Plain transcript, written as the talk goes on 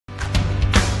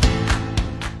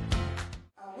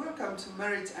welcome to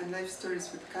Marriage and Life Stories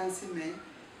with Kansiime,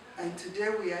 and today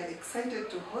we are excited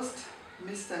to host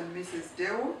Mr. and Mrs.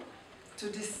 Deo to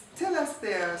tell us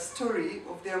their story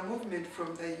of their movement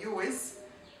from the US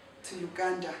to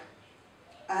Uganda.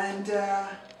 And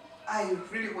I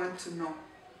really want to know,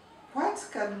 what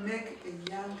can make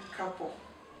a young couple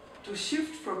to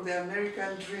shift from the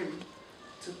American dream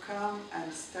to come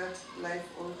and start life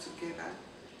all together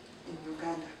in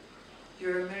Uganda?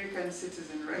 You're an American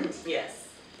citizen, right? Yes.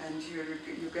 And you're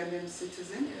a Ugandan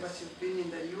citizen, Yes. but you've been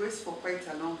in the US for quite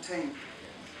a long time.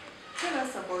 Tell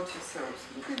us about yourselves.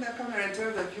 Look in the camera and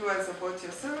tell the viewers about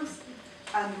yourselves,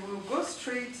 and we'll go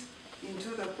straight into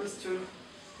the question,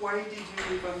 why did you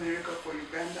leave America for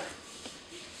Uganda?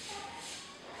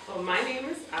 Well, my name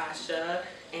is Asha,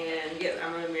 and yes,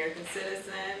 I'm an American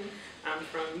citizen. I'm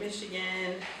from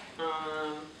Michigan.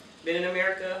 Been in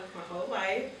America my whole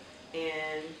life,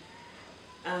 and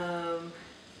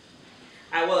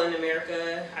in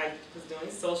America, I was doing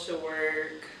social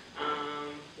work,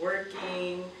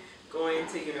 working, going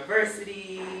to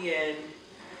university, and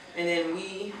then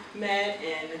we met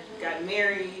and got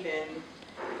married and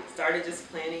started just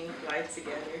planning life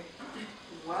together.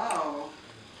 Wow.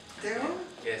 Deo?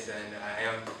 Yes, and I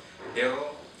am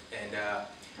Deo, and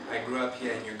I grew up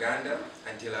here in Uganda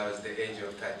until I was the age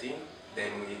of 13.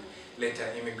 Then we later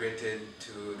immigrated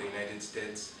to the United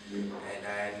States, and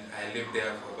I lived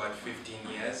there for about 15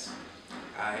 years.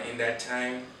 In that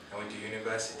time, I went to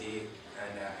university,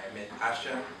 and I met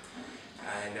Asha,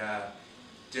 and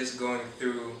just going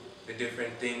through the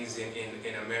different things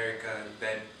in America,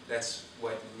 that's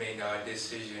what made our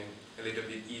decision a little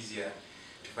bit easier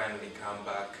to finally come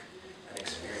back and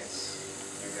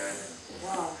experience Uganda.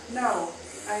 Wow. Now,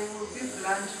 I will be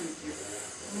blunt with you.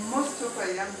 Most of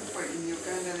our young people in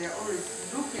Uganda, they are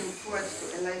always looking forward to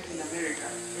a life in America.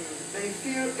 They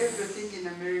feel everything in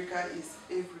America is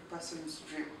every person's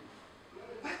dream.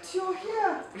 But you're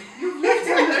here. You've left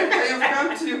America, you've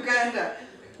come to Uganda.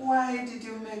 Why did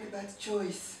you make that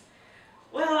choice?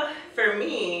 Well, for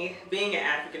me, being an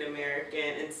African American,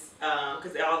 it's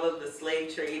because all of the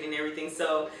slave trade and everything.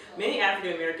 So many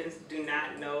African Americans do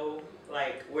not know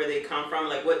like where they come from,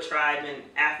 like what tribe in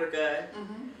Africa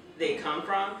they come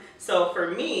from. So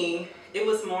for me, it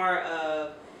was more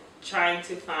of trying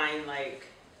to find like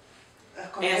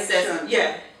ancestor,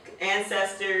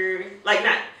 like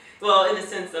not, well, in the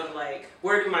sense of like,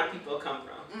 where do my people come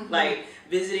from? Like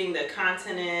visiting the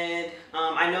continent.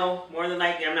 I know more than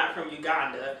likely I'm not from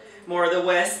Uganda, more the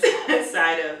west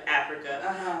side of Africa.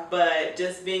 But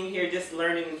just being here, just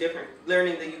learning the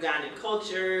Ugandan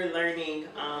culture, learning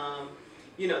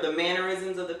you know, the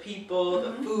mannerisms of the people,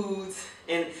 the foods,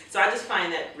 and so I just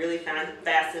find that really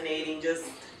fascinating. Just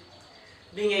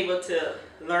being able to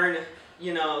learn,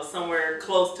 you know, somewhere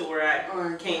close to where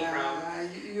I came from.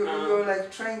 You're like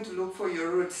trying to look for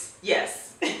your roots.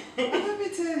 Yes. Let me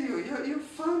tell you, you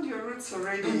found your roots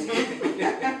already.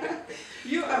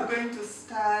 You are going to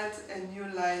start a new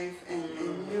life and a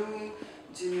new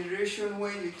generation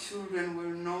where your children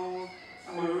will know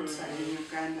our roots are in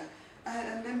Uganda.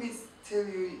 And let me tell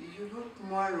you, you look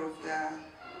more of the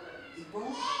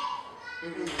Igbo,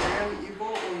 Igbo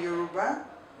or Yoruba.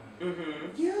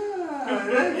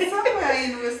 Yeah, like somewhere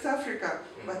in West Africa.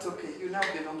 But okay, you now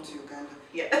belong to Uganda.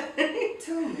 Yeah.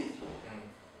 Tell me,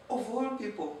 of all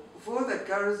people, of all the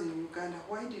girls in Uganda,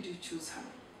 why did you choose her?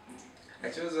 I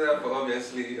chose her for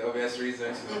obvious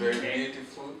reasons. She's very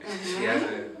beautiful. She has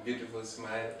a beautiful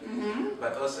smile,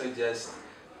 but also just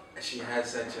she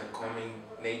has such a calming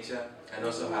nature, and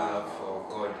also her love for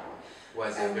God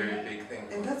was a very big thing.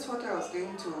 And that's what I was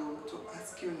going to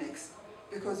ask you next.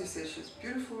 Because you said she's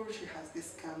beautiful, she has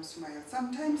this calm smile.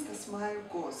 Sometimes the smile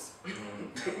goes,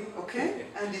 okay?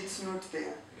 And it's not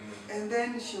there. And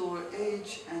then she will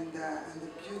age, and the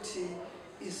beauty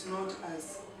is not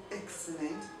as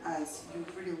excellent as you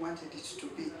really wanted it to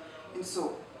be. And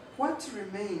so, what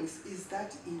remains is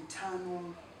that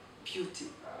internal beauty.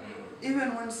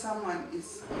 Even when someone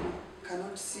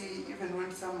cannot see, even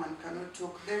when someone cannot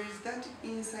talk, there is that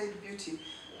inside beauty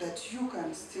that you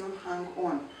can still hang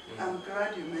on. I'm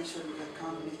glad you mentioned the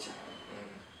calm nature.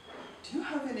 Do you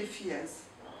have any fears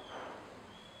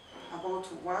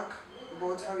about work,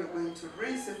 about how you're going to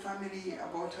raise a family,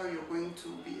 about how you're going to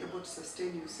be able to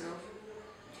sustain yourself?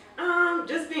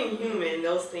 Just being human,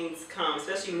 those things come,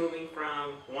 especially moving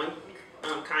from one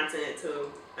continent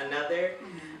to another.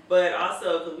 But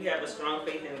also because we have a strong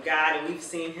faith in God, and we've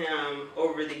seen Him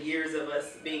over the years of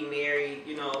us being married,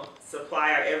 you know,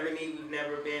 supply our every need. We've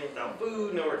never been without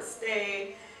food, nowhere to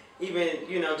stay, even,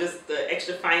 you know, just the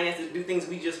extra finances to do things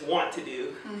we just want to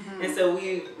do. And so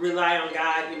we rely on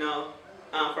God, you know,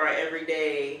 for our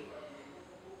everyday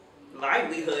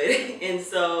livelihood. And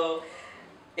so,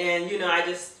 and you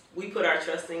know, we put our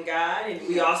trust in God, and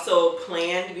we also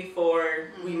planned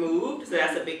before we moved. So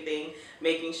that's a big thing,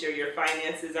 making sure your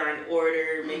finances are in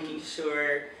order, making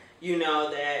sure, you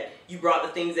know, that you brought the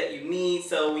things that you need.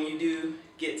 So when you do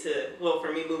get to, well,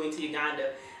 for me moving to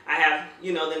Uganda, I have,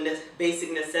 you know, the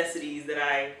basic necessities that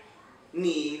I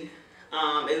need,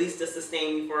 at least to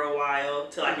sustain me for a while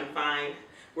till I can find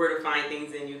where to find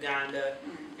things in Uganda.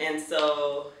 And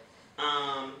so,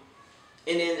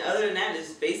 and then other than that,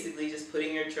 it's basically just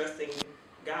putting your trust in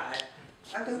God.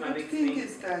 And the good thing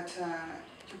is that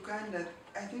Uganda,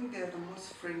 I think they're the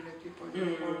most friendly people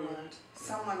in the whole world.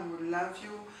 Someone will love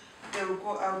you. They will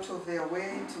go out of their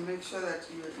way to make sure that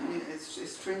a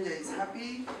stranger is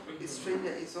happy, a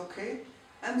stranger is okay.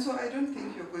 And so I don't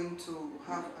think you're going to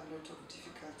have a lot of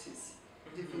difficulties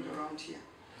living around here.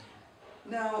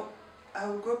 Now, I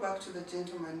will go back to the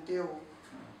gentleman, Deo.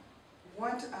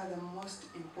 What are the most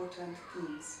important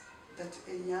things that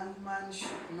a young man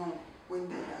should know when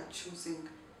they are choosing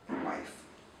a wife?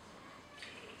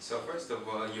 So first of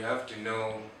all, you have to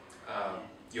know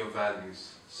your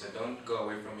values. So don't go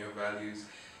away from your values.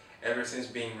 Ever since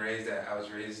being raised, I was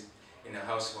raised in a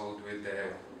household with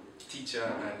a teacher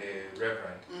and a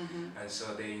reverend. And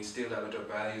so they instilled a lot of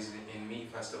values in me.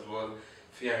 First of all,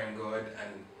 fearing God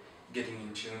and getting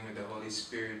in tune with the Holy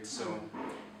Spirit. So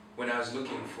when I was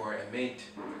looking for a mate,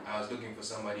 I was looking for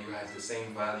somebody who has the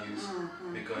same values,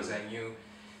 because I knew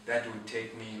that would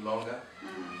take me longer.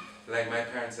 Like my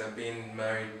parents have been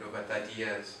married over 30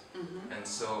 years, and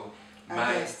so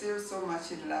they're still so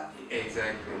much in love.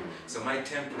 Exactly. So my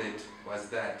template was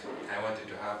that I wanted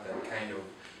to have that kind of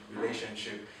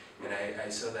relationship, and I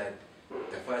saw that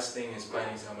the first thing is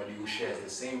finding somebody who shares the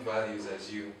same values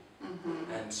as you,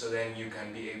 and so then you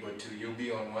can be able to, you'll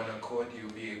be on one accord,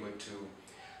 you'll be able to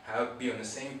be on the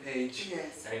same page,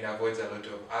 and it avoids a lot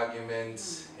of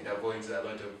arguments, it avoids a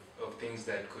lot of things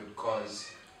that could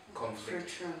cause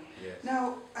conflict. Yes.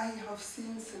 Now, I have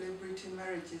seen celebrity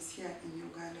marriages here in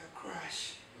Uganda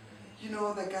crash. You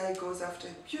know, the guy goes after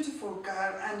a beautiful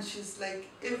girl and she's like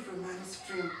every man's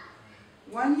dream.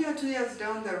 1 year, 2 years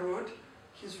down the road,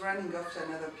 he's running after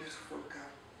another beautiful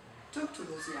girl. Talk to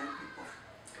those young people.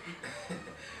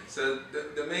 So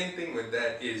the main thing with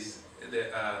that is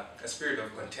a spirit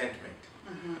of contentment.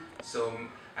 So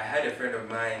I had a friend of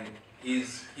mine,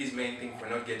 his main thing for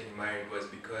not getting married was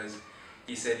because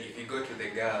he said if you go to the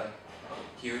girl,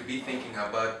 he would be thinking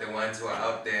about the ones who are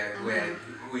out there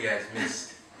who he has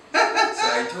missed. So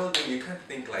I told him, you can't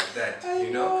think like that.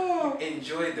 You know,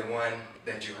 enjoy the one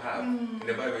that you have. In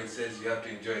the Bible it says you have to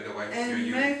enjoy the wife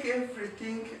and make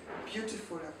everything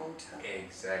beautiful about her.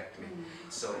 Exactly.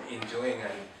 So enjoying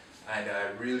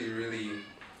and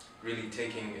really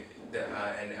taking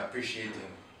and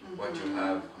appreciating what you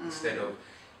have instead of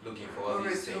looking for all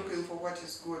these things. Looking for what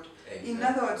is good. Exactly. In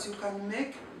other words, you can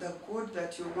make the good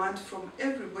that you want from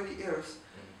everybody else.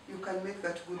 You can make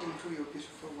that good into your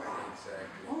beautiful wife.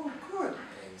 Exactly. Oh, good.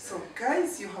 Exactly. So,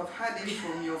 guys, you have heard it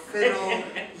from your fellow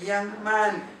young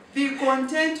man. Be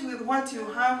content with what you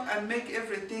have and make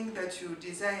everything that you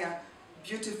desire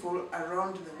beautiful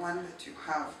around the one that you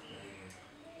have.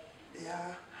 They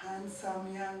are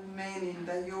handsome young men in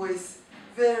the US.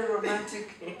 Very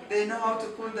romantic. They know how to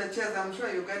pull the chairs. I'm sure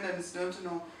Ugandans don't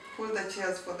know. Pull the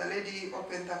chairs for the lady,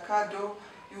 open the car door.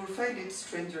 You will find it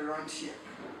strange around here.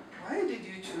 Why did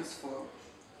you choose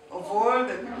of all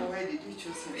the people, why did you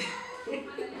choose him?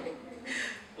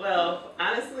 Well,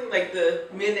 honestly, like the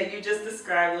men that you just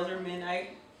described, those are men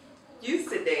I used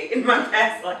to date in my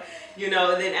past life. You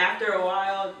know, then after a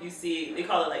while, you see, they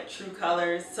call it like true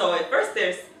colors. So at first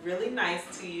they're really nice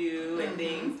to you and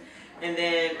things. And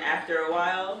then after a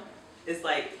while, it's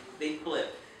like they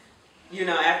flip. You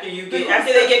know, after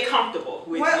they get comfortable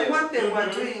with you. What they were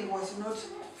doing was not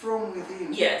from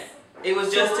within. Yes, it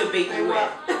was just to bait you in. They were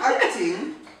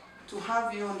acting to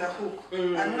have you on the hook.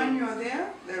 And when you're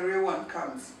there, the real one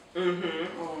comes.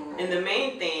 And the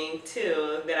main thing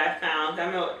too that I found,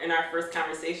 I know in our first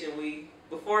conversation,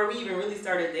 before we even really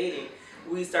started dating,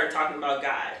 we started talking about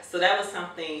God. So that was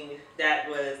something that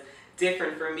was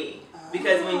different for me,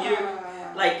 because when you're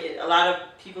like, a lot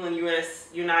of people in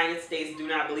United States do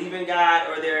not believe in God,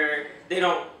 or they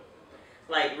don't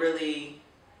like really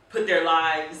put their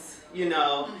lives, you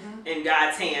know, in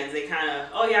God's hands. They kind of,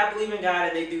 oh yeah, I believe in God,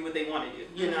 and they do what they want to do,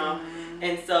 you know.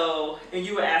 And so, and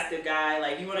you would ask a guy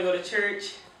like, you want to go to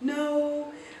church?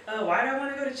 No. Why do I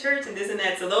want to go to church and this and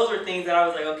that? So those were things that I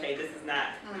was like, okay, this is not,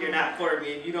 you're not for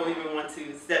me. You don't even want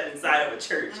to step inside of a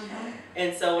church.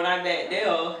 And so when I met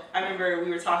Dale, I remember we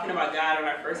were talking about God on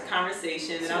our first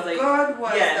conversation, and I was like, God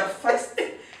was the first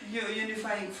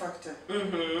unifying factor.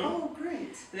 Mm-hmm. Oh,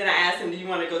 great. Then I asked him, do you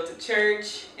want to go to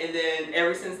church? And then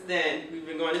ever since then, we've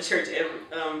been going to church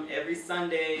every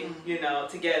Sunday, you know,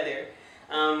 together,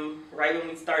 right when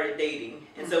we started dating.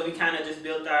 And so we kind of just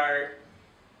built our,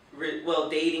 well,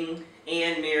 dating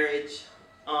and marriage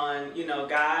on, you know,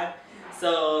 God.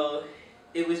 So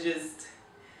it was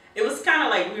kind of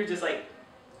like, we were just like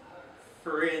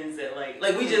friends that like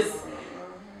we just,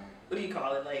 what do you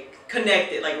call it, like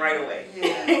connected like right away.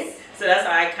 Yes. So that's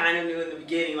how I kind of knew in the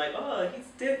beginning, like, oh, he's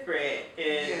different,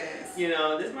 and yes. you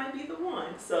know, this might be the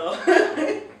one. So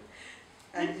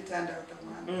and he turned out the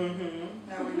one. Mm-hmm.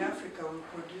 Now in Africa we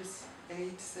produce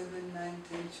 8, 7, 9,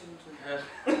 10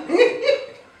 children.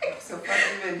 So far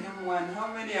given him one, how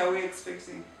many are we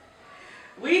expecting?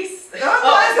 So when I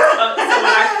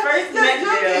first met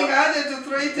Dale, I had to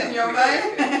throw it in your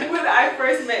mind. when I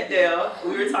first met Dale,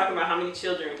 we were talking about how many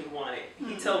children he wanted.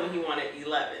 He told me he wanted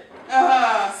 11.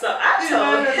 So I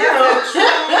told him,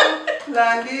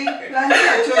 Langi,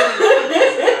 I told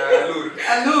you.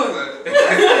 Alur.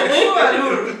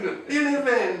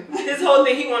 11. His whole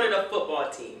thing, he wanted a football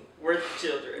team worth of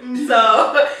children.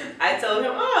 So I told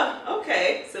him, oh,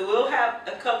 okay, so we'll have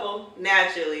a couple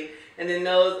naturally. And then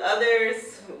those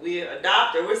others, we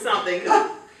adopt or something.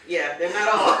 Yeah, they're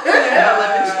not all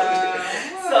 11 children.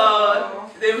 Wow. So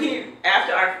then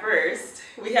after our first,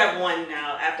 we have one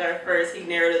now. After our first, he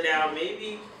narrowed it down,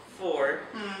 maybe 4,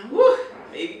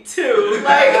 maybe 2.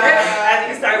 Like, I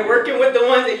think you start working with the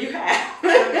ones that you have.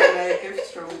 Like a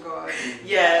gift from God.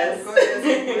 Yes. God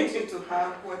doesn't want you to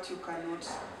have what you cannot,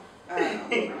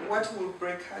 what will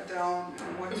break her down,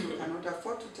 and what you cannot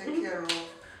afford to take care of.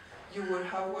 You will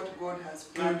have what God has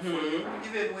planned for you.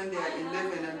 Even when they are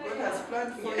 11 and God has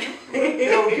planned for you,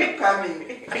 they will keep coming.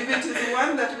 If it is the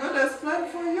one that God has planned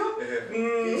for you,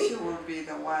 she will be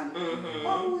the one.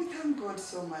 Oh, we thank God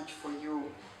so much for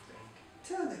you.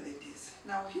 Tell the ladies.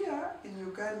 Now here in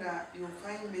Uganda, you'll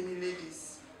find many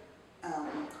ladies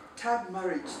tag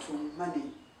marriage to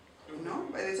money. You know,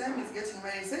 by the time he's getting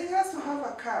married, say he has to have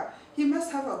a car, he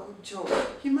must have a good job,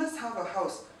 he must have a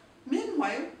house.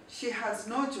 Meanwhile, she has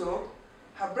no job,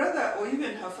 her brother or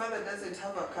even her father doesn't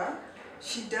have a car,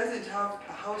 she doesn't have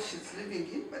a house she's living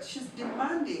in, but she's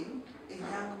demanding a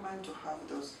young man to have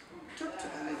those. Talk to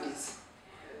the ladies.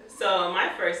 So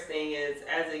my first thing is,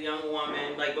 as a young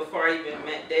woman, like before I even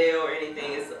met Dale or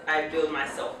anything, is I build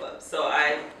myself up. So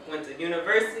I went to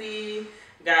university,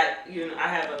 got, you know, I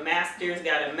have a master's,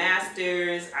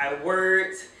 I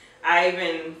worked. I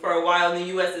even, for a while in the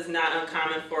U.S., it's not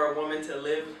uncommon for a woman to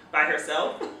live by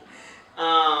herself.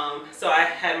 So I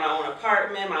had my own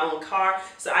apartment, my own car.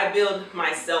 So I build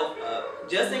myself up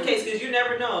just in case, because you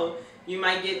never know, you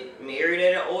might get married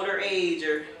at an older age,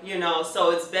 or, you know,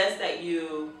 so it's best that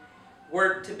you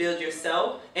work to build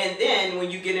yourself. And then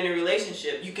when you get in a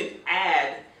relationship, you can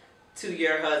add to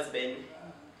your husband.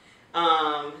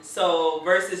 So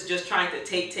versus just trying to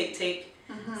take.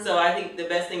 So I think the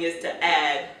best thing is to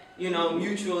add. You know,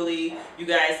 mutually, you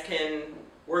guys can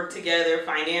work together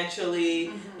financially,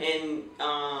 and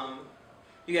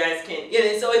you guys can,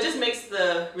 yeah, so it just makes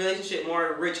the relationship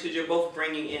more rich because you're both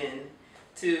bringing in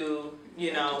to,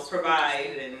 you know,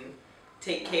 provide and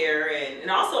take care.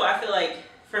 And also, I feel like,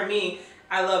 for me,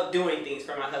 I love doing things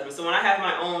for my husband. So when I have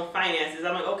my own finances,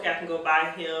 I'm like, okay, I can go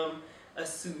buy him a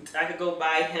suit. I could go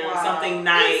buy him something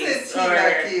nice.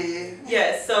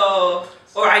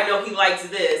 Or I know he likes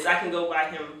this. I can go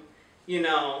buy him, you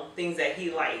know, things that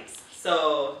he likes.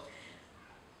 So,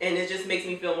 and it just makes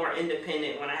me feel more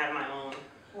independent when I have my own.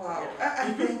 Wow.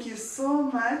 I thank you so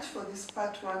much for this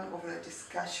part 1 of the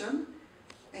discussion.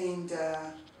 And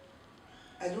I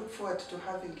look forward to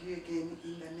having you again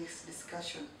in the next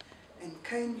discussion. And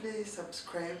kindly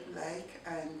subscribe, like,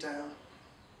 and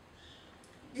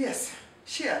yes,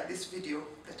 share this video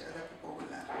that other people will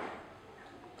learn.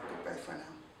 Goodbye for now.